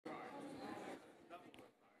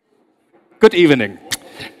Good evening.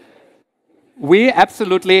 We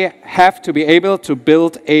absolutely have to be able to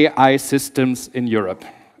build AI systems in Europe.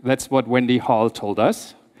 That's what Wendy Hall told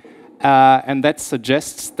us. And that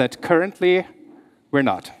suggests that currently we're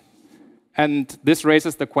not. And this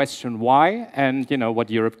raises the question why and what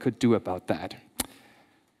Europe could do about that.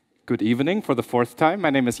 Good evening for the fourth time. My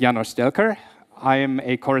name is Janosch Delcker. I am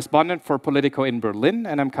a correspondent for POLITICO in Berlin,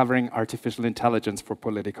 and I'm covering artificial intelligence for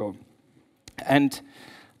POLITICO. And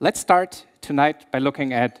let's start tonight by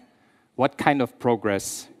looking at what kind of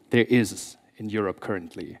progress there is in Europe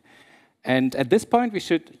currently. And at this point,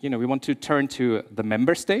 we want to turn to the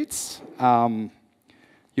member states,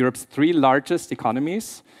 Europe's three largest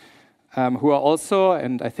economies, who are also,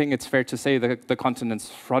 and I think it's fair to say, the continent's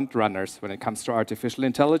front runners when it comes to artificial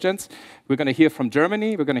intelligence. We're going to hear from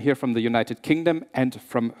Germany, we're going to hear from the United Kingdom, and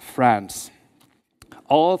from France.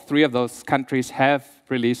 All three of those countries have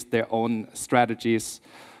released their own strategies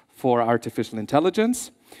for artificial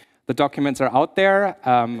intelligence. The documents are out there.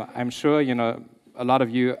 I'm sure a lot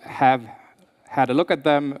of you have had a look at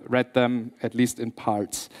them, read them, at least in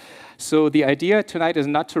parts. So the idea tonight is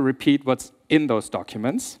not to repeat what's in those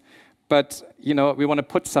documents, but we want to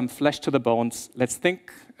put some flesh to the bones. Let's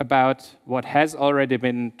think about what has already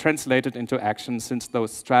been translated into action since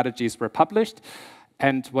those strategies were published,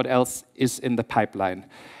 and what else is in the pipeline.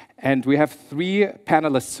 And we have three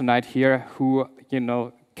panelists tonight here who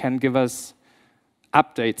can give us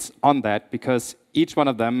updates on that, because each one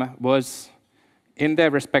of them was, in their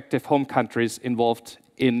respective home countries, involved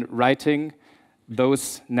in writing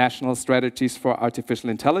those national strategies for artificial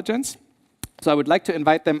intelligence. So I would like to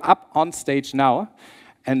invite them up on stage now,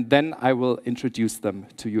 and then I will introduce them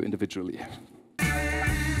to you individually.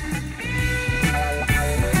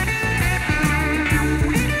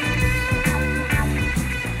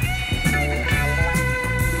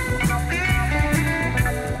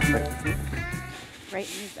 Great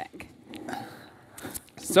music.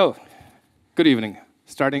 So, good evening.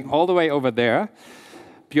 Starting all the way over there,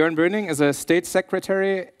 Björn is a state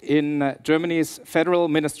secretary in Germany's Federal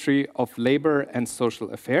Ministry of Labor and Social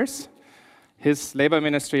Affairs. His labor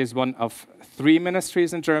ministry is one of three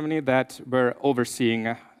ministries in Germany that were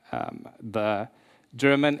overseeing the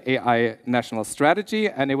German AI national strategy,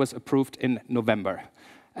 and it was approved in November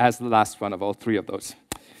as the last one of all three of those.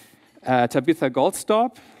 Tabitha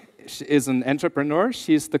Goldstaub is an entrepreneur.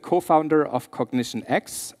 She's the co-founder of Cognition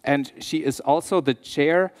X, and she is also the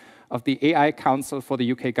chair of the AI Council for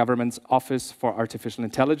the UK government's Office for Artificial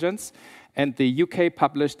Intelligence, and the UK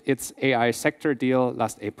published its AI sector deal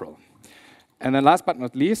last April. And then last but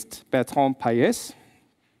not least, Bertrand Pailhès,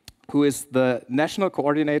 who is the national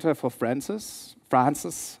coordinator for France's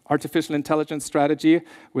artificial intelligence strategy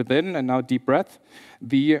within, and now deep breath,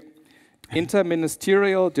 the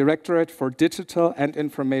Interministerial Directorate for Digital and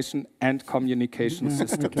Information and Communication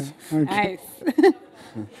Systems. Okay. Nice.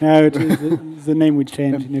 No, the name would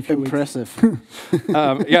change in a few weeks. Impressive.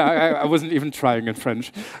 I wasn't even trying in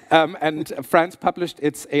French. And France published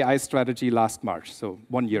its AI strategy last March, so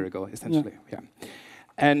 1 year ago, essentially. Yeah.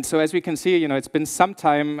 And so as we can see, it's been some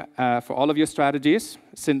time for all of your strategies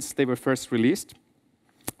since they were first released,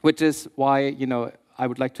 which is why, I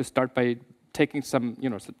would like to start by taking some,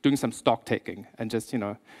 doing some stock taking and just,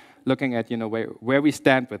 looking at, where we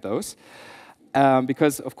stand with those.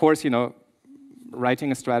 Because, of course,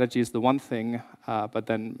 writing a strategy is the one thing, but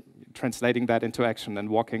then translating that into action and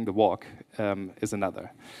walking the walk is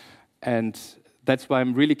another. And that's why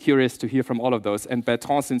I'm really curious to hear from all of those. And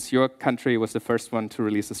Bertrand, since your country was the first one to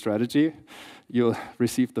release a strategy, you'll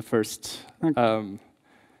receive the first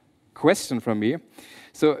question from me.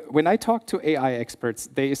 So when I talk to AI experts,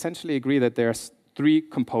 they essentially agree that there's three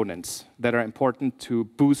components that are important to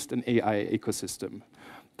boost an AI ecosystem.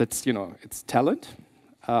 That's, it's talent,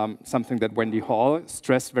 something that Wendy Hall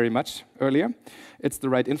stressed very much earlier. It's the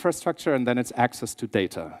right infrastructure, and then it's access to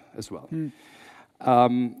data as well.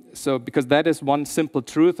 So because that is one simple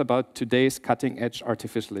truth about today's cutting-edge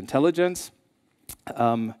artificial intelligence.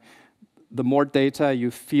 The more data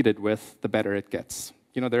you feed it with, the better it gets.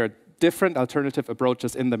 There are different alternative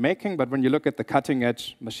approaches in the making, but when you look at the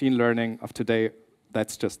cutting-edge machine learning of today,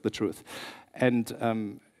 that's just the truth.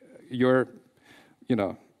 And your,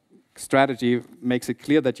 strategy makes it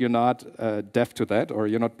clear that you're not deaf to that, or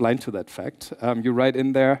you're not blind to that fact. You write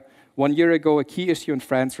in there, 1 year ago, a key issue in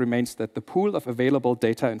France remains that the pool of available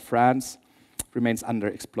data in France remains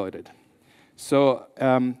underexploited. So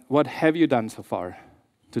what have you done so far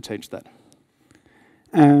to change that?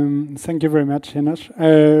 Thank you very much, Janosch.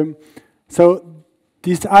 So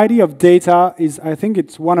this idea of data is, I think,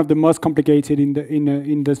 it's one of the most complicated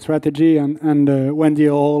in the strategy, and Wendy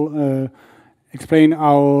Hall explain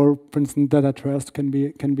how, for instance, data trust can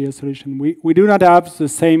be a solution. We do not have the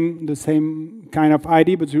same kind of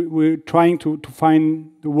idea, but we're trying to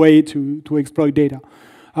find the way to exploit data.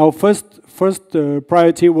 Our first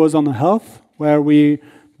priority was on health, where we're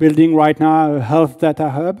building right now a health data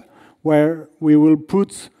hub, where we will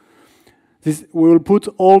put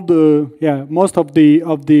all the most of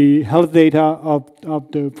the health data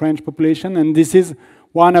of the French population, and this is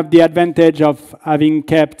one of the advantage of having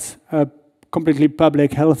kept a completely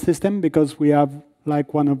public health system, because we have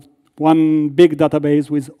like one big database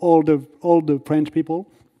with all the French people,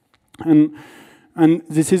 and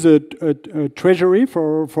this is a treasury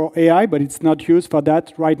for AI, but it's not used for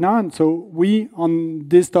that right now. And so we on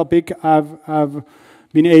this topic have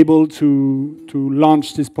been able to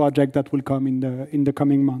launch this project that will come in the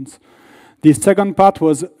coming months. The second part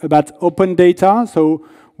was about open data. So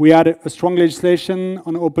we had a strong legislation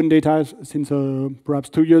on open data since perhaps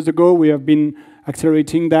 2 years ago. We have been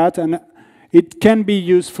accelerating that, and it can be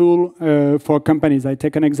useful for companies. I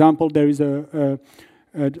take an example. There is a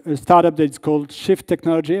startup that's called Shift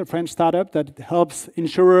Technology, a French startup that helps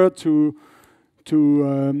insurers to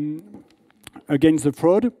against the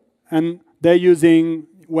fraud, and they're using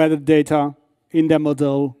weather data in their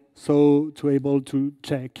model, so to able to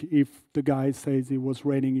check if the guy says it was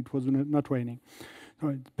raining, it was not raining.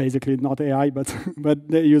 Basically not AI, but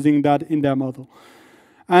they're using that in their model.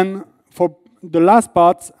 And for the last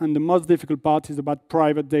part and the most difficult part is about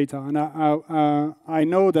private data. And I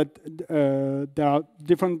know that there are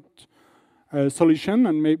different solutions,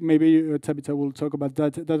 and maybe Tabitha will talk about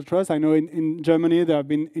data trust. I know in Germany there have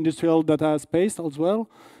been industrial data space as well.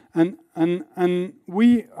 And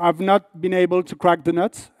we have not been able to crack the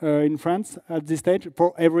nut in France at this stage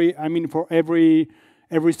for every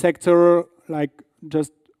sector, like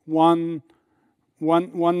just one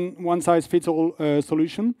size fits all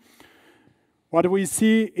solution. What we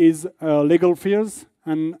see is legal fears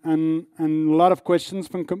and a lot of questions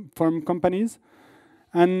from companies,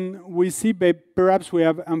 and we see perhaps we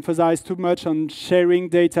have emphasized too much on sharing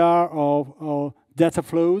data or data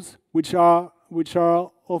flows, which are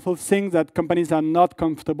also things that companies are not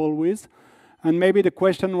comfortable with. And maybe the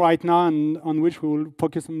question right now, and on which we will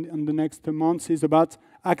focus on the next months, is about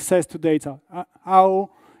access to data.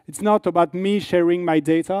 How it's not about me sharing my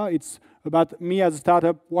data, it's about me as a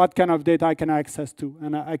startup, what kind of data I can access to.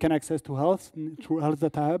 And I can access to health through Health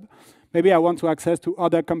Data Hub. Maybe I want to access to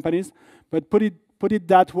other companies, but put it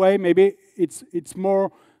that way, maybe it's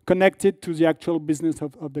more connected to the actual business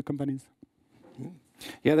of the companies.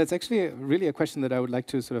 Yeah, that's actually really a question that I would like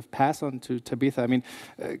to sort of pass on to Tabitha. I mean,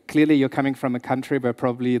 clearly you're coming from a country where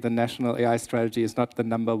probably the national AI strategy is not the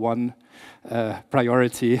 #1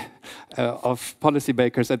 priority of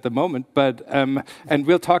policymakers at the moment. But and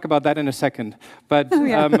we'll talk about that in a second. But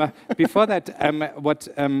before that, what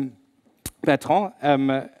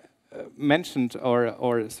Bertrand mentioned,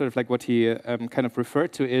 or sort of like what he kind of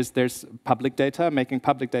referred to, is there's public data, making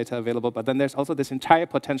public data available, but then there's also this entire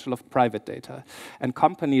potential of private data. And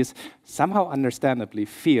companies somehow understandably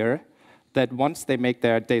fear that once they make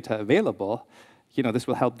their data available, this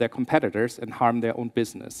will help their competitors and harm their own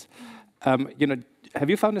business. Have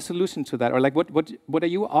you found a solution to that? Or like what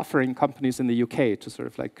are you offering companies in the UK to sort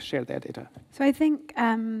of like share their data? So I think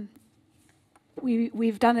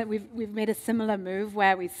we've done it. We've made a similar move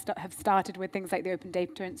where we have started with things like the Open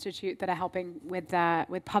Data Institute that are helping with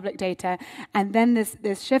public data, and then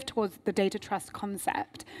this shift towards the data trust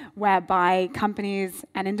concept, whereby companies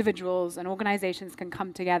and individuals and organizations can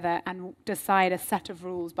come together and decide a set of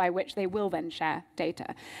rules by which they will then share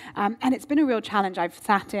data. And it's been a real challenge. I've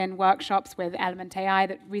sat in workshops with Element AI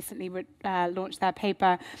that recently launched their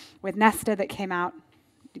paper, with Nesta that came out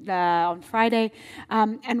on Friday,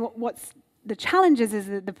 and what's the challenge is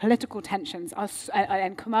that the political tensions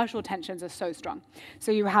and commercial tensions are so strong.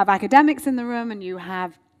 So you have academics in the room, and you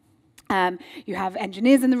have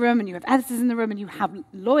engineers in the room, and you have ethicists in the room, and you have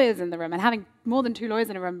lawyers in the room. And having more than 2 lawyers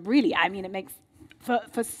in a room, really, I mean, it makes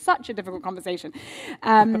for such a difficult conversation.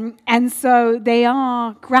 And so they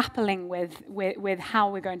are grappling with how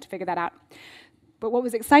we're going to figure that out. But what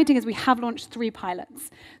was exciting is we have launched 3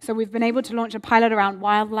 pilots. So we've been able to launch a pilot around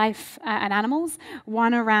wildlife and animals,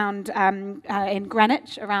 one around in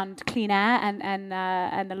Greenwich around clean air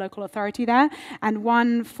and the local authority there, and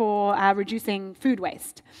one for reducing food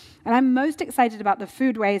waste. And I'm most excited about the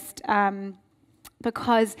food waste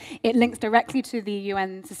because it links directly to the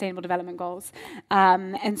UN Sustainable Development Goals.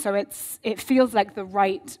 And so it feels like the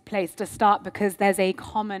right place to start because there's a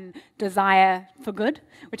common desire for good,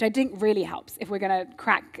 which I think really helps if we're going to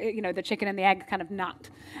crack the chicken and the egg kind of nut.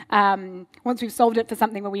 Once we've solved it for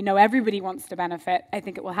something where we know everybody wants to benefit, I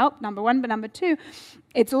think it will help, number one. But number two,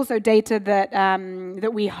 it's also data that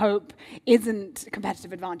that we hope isn't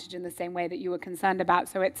competitive advantage in the same way that you were concerned about.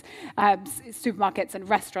 So it's supermarkets and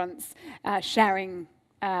restaurants sharing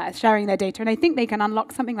their data, and I think they can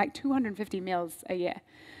unlock something like 250 meals a year.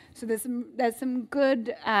 So there's some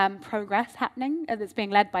good progress happening that's being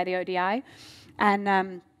led by the ODI,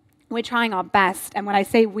 and we're trying our best. And when I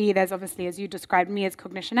say we, there's obviously, as you described, me as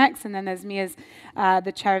Cognition X, and then there's me as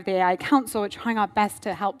the chair of the AI Council. We're trying our best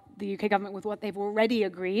to help the UK government with what they've already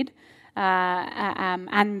agreed,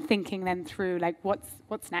 and thinking then through like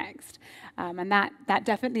what's next. And that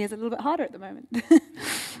definitely is a little bit harder at the moment.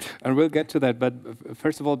 And we'll get to that, but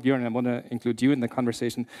first of all, Björn, I want to include you in the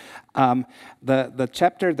conversation. The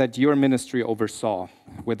chapter that your ministry oversaw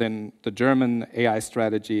within the German AI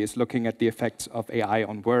strategy is looking at the effects of AI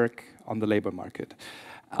on work, on the labor market.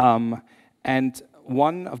 And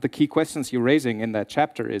one of the key questions you're raising in that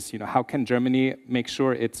chapter is, how can Germany make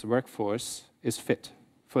sure its workforce is fit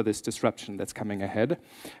for this disruption that's coming ahead?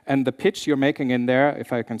 And the pitch you're making in there,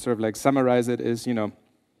 if I can sort of like summarize it, is,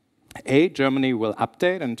 Germany will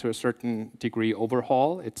update and to a certain degree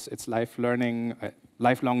overhaul its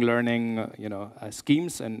lifelong learning,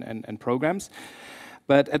 schemes and programs.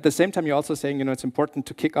 But at the same time, you're also saying, it's important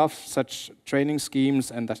to kick off such training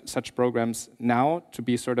schemes and such programs now to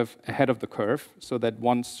be sort of ahead of the curve, so that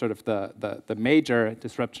once sort of the major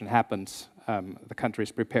disruption happens, the country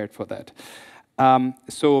is prepared for that.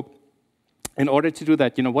 So in order to do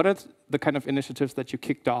that, what are the kind of initiatives that you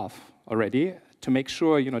kicked off already to make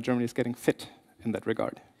sure, Germany is getting fit in that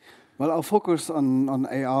regard? Well, our focus on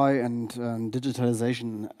AI and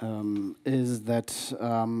digitalization is that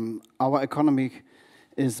our economy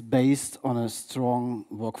is based on a strong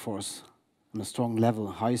workforce, on a strong level,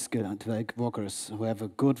 high-skilled workers who have a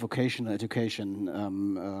good vocational education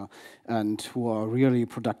and who are really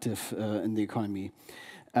productive in the economy.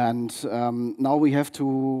 And now we have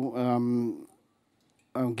to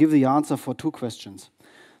give the answer for two questions.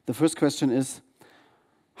 The first question is,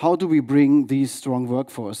 how do we bring these strong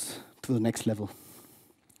workforce to the next level,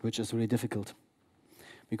 which is really difficult,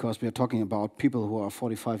 because we are talking about people who are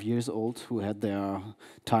 45 years old, who had their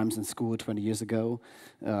times in school 20 years ago,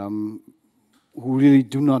 who really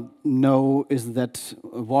do not know was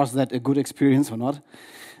that a good experience or not.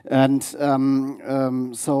 And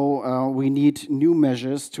so we need new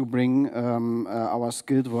measures to bring our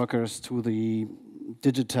skilled workers to the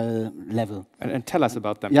digital level. And tell us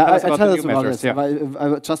about them. Yeah, tell us about the new measures. Yeah.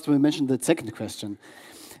 I just will mention the second question.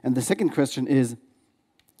 And the second question is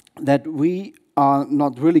that we are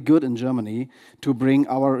not really good in Germany to bring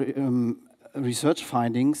our research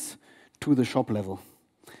findings to the shop level.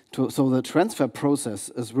 So the transfer process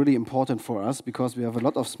is really important for us, because we have a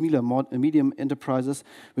lot of smaller, medium enterprises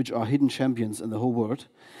which are hidden champions in the whole world.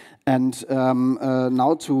 And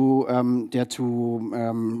now to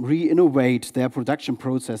re-innovate their production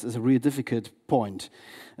process is a really difficult point.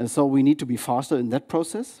 And so we need to be faster in that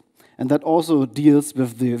process. And that also deals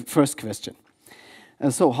with the first question.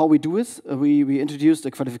 So how we do it, we introduced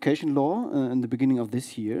a qualification law in the beginning of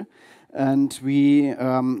this year. And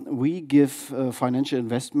we give financial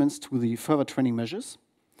investments to the further training measures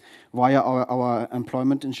via our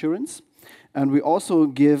employment insurance. And we also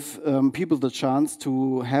give people the chance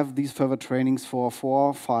to have these further trainings for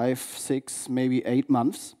 4, 5, 6, maybe 8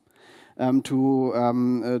 months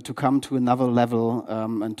to come to another level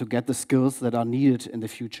and to get the skills that are needed in the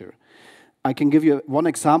future. I can give you one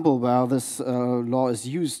example where this law is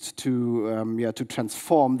used to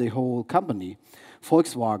transform the whole company.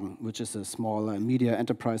 Volkswagen, which is a small media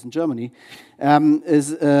enterprise in Germany,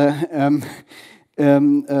 closed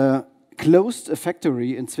a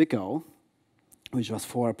factory in Zwickau, which was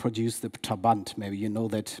produced the Trabant. Maybe you know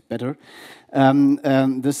that better.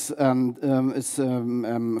 This is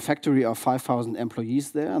a factory of 5,000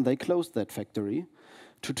 employees there, and they closed that factory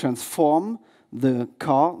to transform the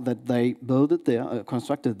car that they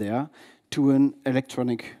constructed there, to an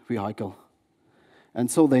electronic vehicle. And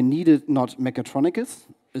so they needed not mechatronics,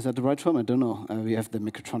 is that the right term? I don't know. We have the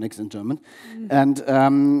mechatronics in German. And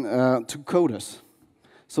to coders.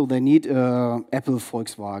 So they need Apple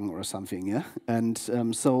Volkswagen or something, yeah? And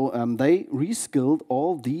so they reskilled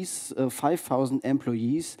all these 5,000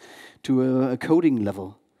 employees to a coding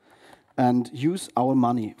level and use our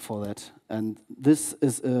money for that. And this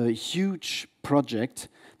is a huge project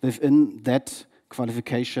within that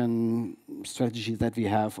qualification strategy that we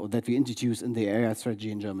have, or that we introduced in the AI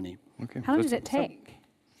strategy in Germany. Okay. How long does it take?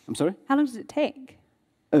 I'm sorry? How long does it take?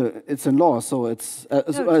 It's in law, so it's...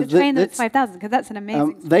 to train those 5,000, because that's an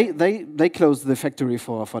amazing... They closed the factory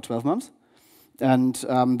for 12 months, and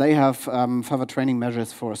they have further training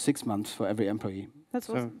measures for 6 months for every employee. That's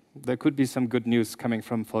awesome. So there could be some good news coming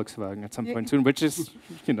from Volkswagen at some point soon, which is,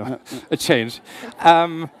 you know, a change. A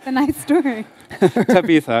nice story.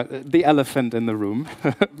 Tabitha, the elephant in the room.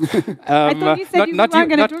 I thought you said you weren't going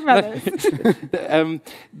to talk about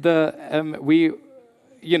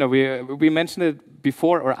this. We mentioned it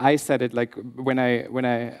before, or I said it like when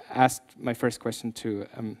I asked my first question to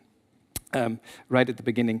right at the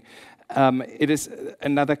beginning. It is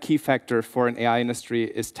another key factor for an AI industry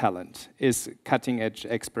is talent, is cutting-edge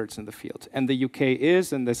experts in the field. And the UK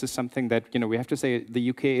is, and this is something that, you know, we have to say, the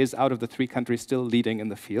UK is out of the 3 countries still leading in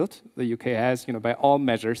the field. The UK has, you know, by all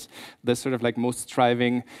measures, the sort of like most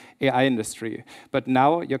thriving AI industry. But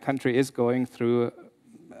now your country is going through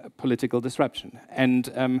political disruption.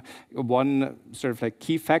 And one sort of like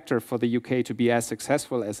key factor for the UK to be as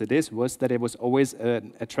successful as it is was that it was always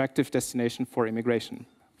an attractive destination for immigration.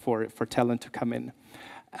 For talent to come in.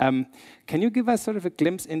 Can you give us sort of a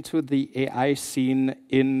glimpse into the AI scene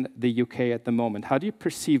in the UK at the moment? How do you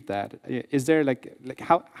perceive that? Is there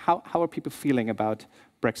how are people feeling about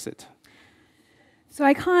Brexit? So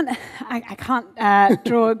I can't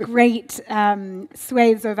draw great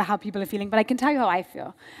swathes over how people are feeling, but I can tell you how I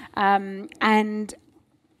feel. And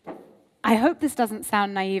I hope this doesn't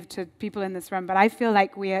sound naive to people in this room, but I feel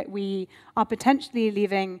like we are potentially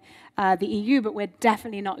leaving the EU, but we're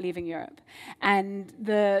definitely not leaving Europe. And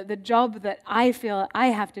the job that I feel I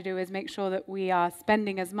have to do is make sure that we are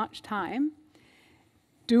spending as much time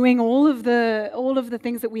doing all of the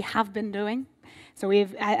things that we have been doing. So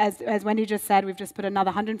we've, as Wendy just said, we've just put another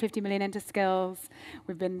 150 million into skills.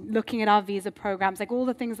 We've been looking at our visa programs, like all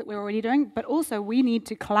the things that we're already doing, but also we need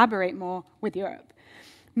to collaborate more with Europe.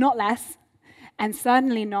 Not less, and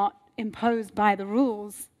certainly not imposed by the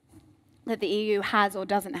rules that the EU has or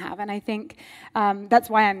doesn't have. And I think that's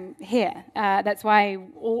why I'm here. That's why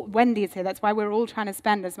Wendy's here. That's why we're all trying to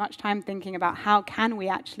spend as much time thinking about how can we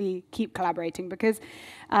actually keep collaborating. Because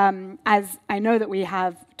as I know that we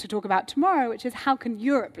have to talk about tomorrow, which is how can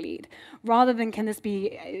Europe lead, rather than can this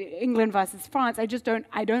be England versus France. I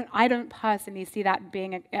don't personally see that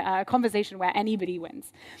being a conversation where anybody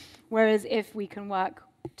wins. Whereas if we can work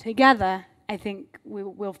together, I think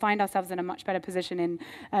we'll find ourselves in a much better position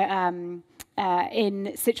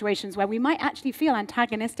in situations where we might actually feel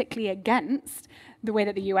antagonistically against the way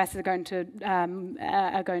that the US are going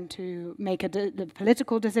to make a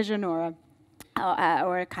political decision or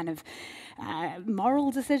a kind of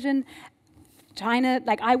moral decision. China,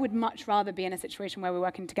 like I would much rather be in a situation where we're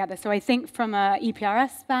working together. So I think from a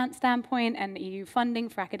EPRS standpoint and EU funding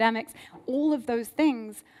for academics, all of those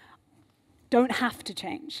things don't have to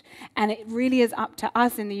change. And it really is up to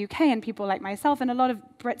us in the UK and people like myself and a lot of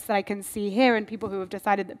Brits that I can see here and people who have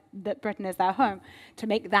decided that Britain is their home to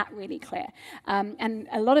make that really clear. And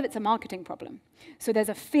a lot of it's a marketing problem. So there's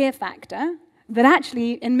a fear factor that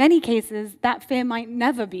actually, in many cases, that fear might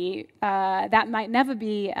never be,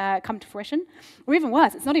 come to fruition. Or even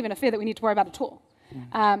worse, it's not even a fear that we need to worry about at all.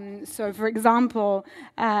 So, for example,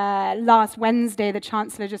 last Wednesday, the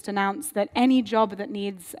Chancellor just announced that any job that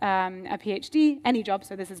needs a PhD, any job,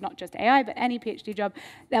 so this is not just AI, but any PhD job,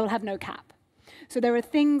 they will have no cap. So there are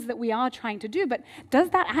things that we are trying to do, but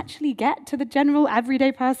does that actually get to the general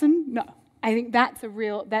everyday person? No. I think that's the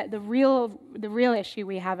real issue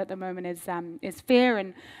we have at the moment is fear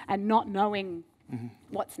and not knowing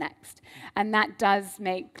what's next. And that does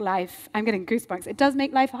make life, I'm getting goosebumps, it does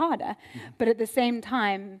make life harder. But at the same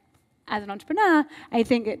time, as an entrepreneur, I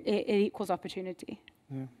think it equals opportunity.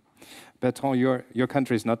 Yeah. Bertrand, your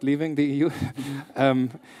country is not leaving the EU.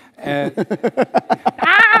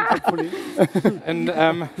 Hopefully. And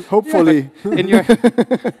hopefully. In your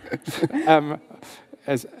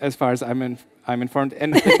as far as I'm informed,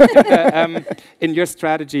 and in your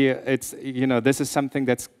strategy, it's this is something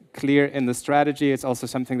that's clear in the strategy. It's also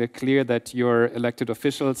something that's clear that your elected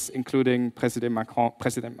officials, including President Macron,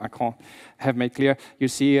 have made clear. You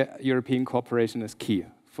see, European cooperation is key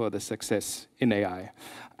for the success in AI,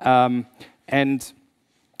 and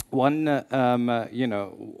one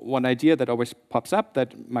idea that always pops up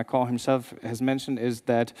that Macron himself has mentioned is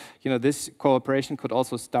that this cooperation could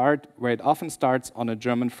also start where it often starts on a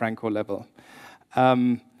German Franco level.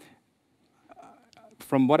 From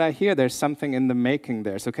what I hear, there's something in the making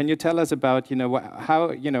there. So can you tell us about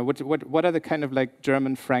what are the kind of like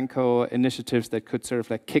German Franco initiatives that could sort of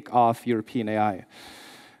like kick off European AI?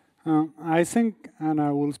 I think, and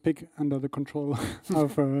I will speak under the control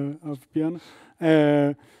of Björn.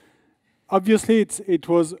 Obviously, it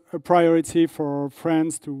was a priority for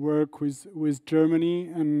France to work with Germany,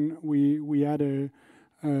 and we had a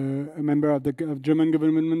member of the German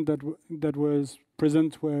government that was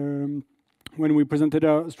present when we presented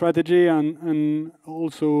our strategy, and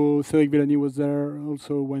also Cédric Villani was there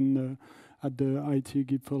also when at the IT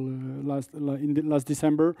Gipfel last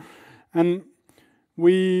December, and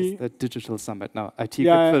we. It's the digital summit now. IT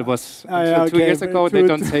Yeah, Gipfel was until 2 years ago. They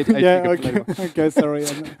don't say IT yeah, Gipfel okay, anymore. okay, sorry,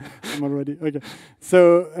 I'm already okay.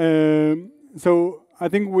 So I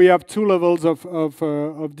think we have two levels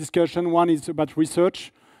of discussion. One is about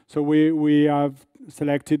research. So we have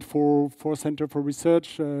selected four center for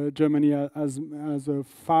research. Germany has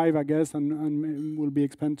 5, I guess, and will be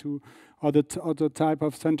expanded to other type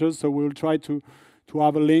of centers. So we'll try to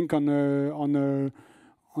have a link on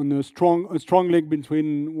a strong link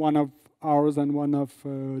between one of ours and one of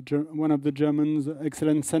the Germans'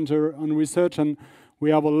 excellent center on research, and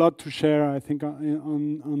we have a lot to share, I think,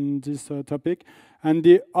 on this topic. And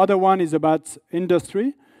the other one is about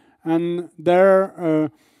industry, and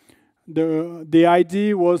there. The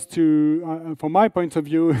idea was to, from my point of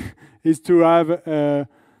view, is to have a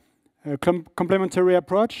complementary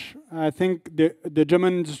approach. I think the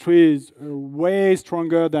German industry is way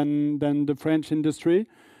stronger than the French industry,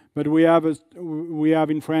 but we have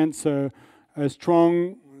in France a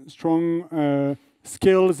strong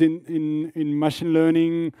skills in machine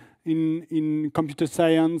learning, in computer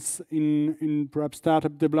science, in perhaps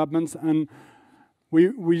startup developments, and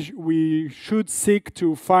we should seek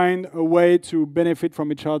to find a way to benefit from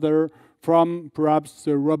each other, from perhaps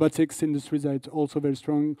the robotics industry that's also very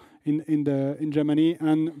strong in Germany,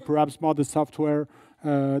 and perhaps more the software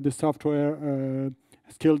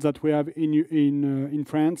skills that we have in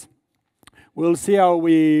France. We'll see how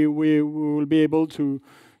we will be able to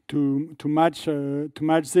match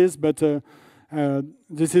this, but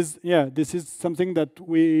this is something that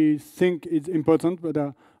we think is important, but.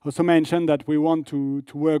 Also mentioned that we want to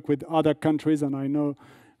work with other countries, and I know,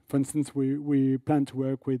 for instance, we plan to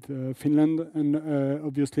work with Finland and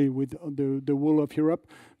obviously with the whole of Europe.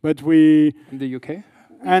 But we in the UK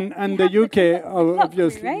and the UK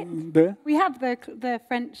obviously. Right? We have the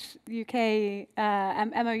French UK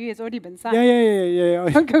MOU has already been signed. Yeah.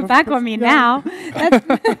 Don't go back on me now.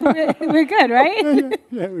 We're good, right?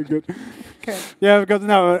 Yeah, we're good. Good. Yeah, because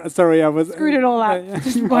no, sorry, I was screwed it all up.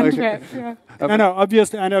 Just one trip. Yeah. No,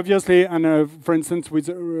 obviously, and for instance, with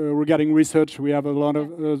regarding research, we have a lot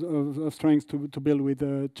of strengths to build with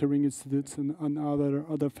Turing institutes and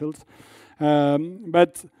other fields,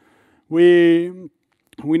 but we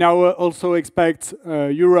now also expect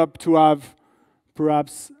Europe to have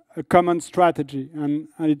perhaps a common strategy, and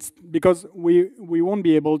it's because we won't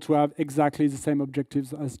be able to have exactly the same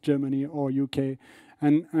objectives as Germany or UK,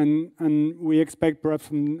 and we expect perhaps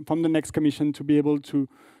from the next Commission to be able to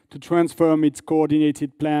transform its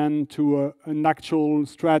coordinated plan to an actual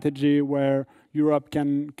strategy where Europe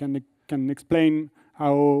can explain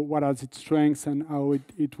what are its strengths and how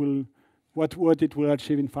what it will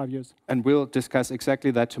achieve in 5 years. And we'll discuss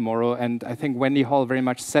exactly that tomorrow. And I think Wendy Hall very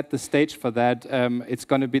much set the stage for that. There's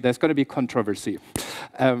going to be controversy.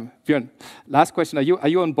 Björn, last question: Are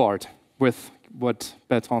you on board with what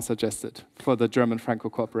Bertrand suggested for the German-Franco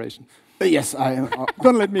cooperation? Yes, I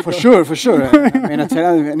don't let me for sure. I may not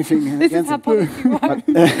tell you anything this against is how policy works.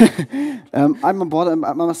 I'm on board.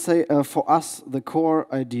 I must say, for us, the core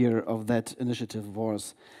idea of that initiative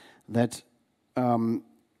was that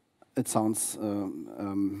it sounds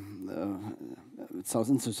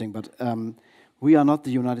interesting, but we are not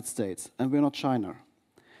the United States and we're not China.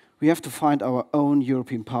 We have to find our own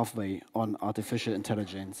European pathway on artificial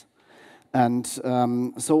intelligence. And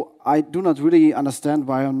so I do not really understand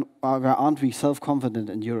why aren't we self-confident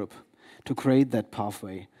in Europe to create that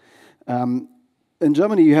pathway. In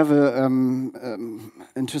Germany, you have an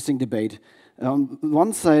interesting debate. On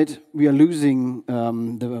one side, we are losing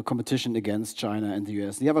the competition against China and the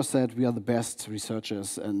US. The other side, we are the best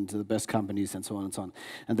researchers and the best companies and so on and so on.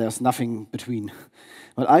 And there's nothing between.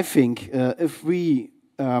 But I think if we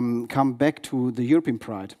come back to the European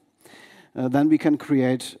pride, then we can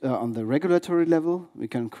create on the regulatory level, we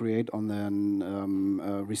can create on the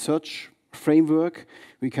research framework,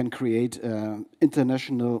 we can create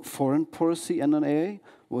international foreign policy and an AI,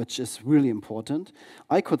 which is really important.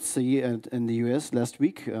 I could see it in the US last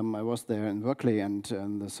week. I was there in Berkeley and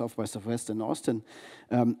the South by Southwest in Austin.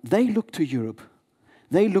 They look to Europe.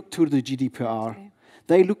 They look to the GDPR. Okay.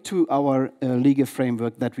 they look to our legal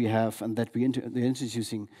framework that we have and that they're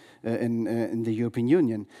introducing in the European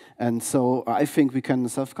Union. And so I think we can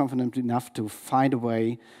self-confident enough to find a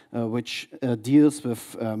way which deals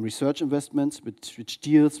with research investments, which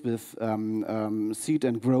deals with seed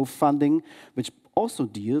and growth funding, which also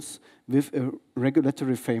deals with a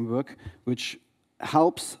regulatory framework which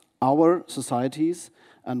helps our societies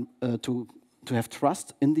and to have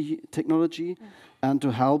trust in the technology and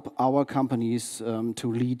to help our companies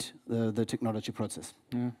to lead the technology process.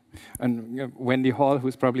 Yeah. And Wendy Hall,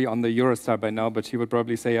 who's probably on the Eurostar by now, but she would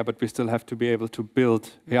probably say, yeah, but we still have to be able to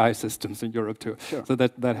build AI systems in Europe too. Sure. So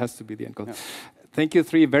that has to be the end goal. Yeah. Thank you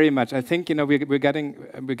three very much. I think we're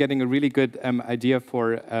getting a really good idea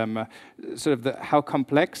for sort of how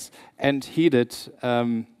complex and heated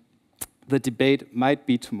the debate might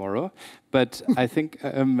be tomorrow, but I think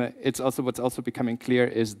what's also becoming clear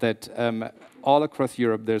is that all across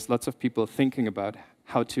Europe there's lots of people thinking about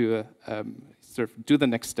how to sort of do the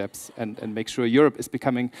next steps and make sure Europe is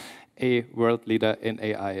becoming a world leader in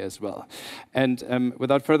AI as well. And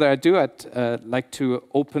without further ado, I'd like to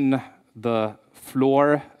open the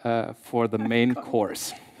floor for the main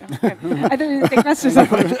course. Okay. I don't think that's just. I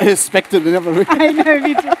expected it. I know,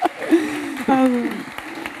 me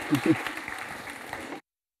too.